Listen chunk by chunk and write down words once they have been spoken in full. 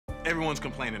everyone's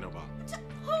complaining about.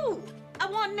 Who? I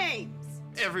want names.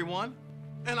 Everyone.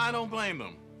 And I don't blame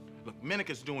them. Look, Minnick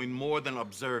is doing more than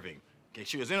observing. Okay,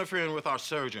 she was interfering with our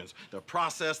surgeons, their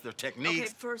process, their techniques. Okay,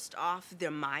 first off,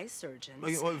 they're my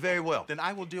surgeons. Well, very well. Then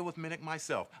I will deal with Minnick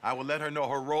myself. I will let her know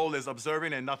her role is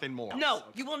observing and nothing more. No,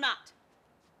 you will not.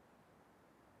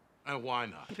 And why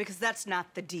not? Because that's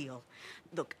not the deal.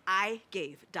 Look, I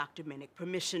gave Dr. Minnick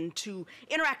permission to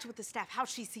interact with the staff how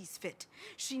she sees fit.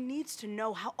 She needs to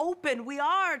know how open we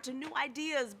are to new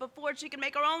ideas before she can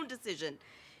make her own decision.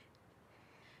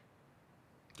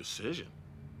 Decision?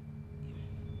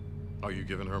 Are you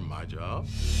giving her my job?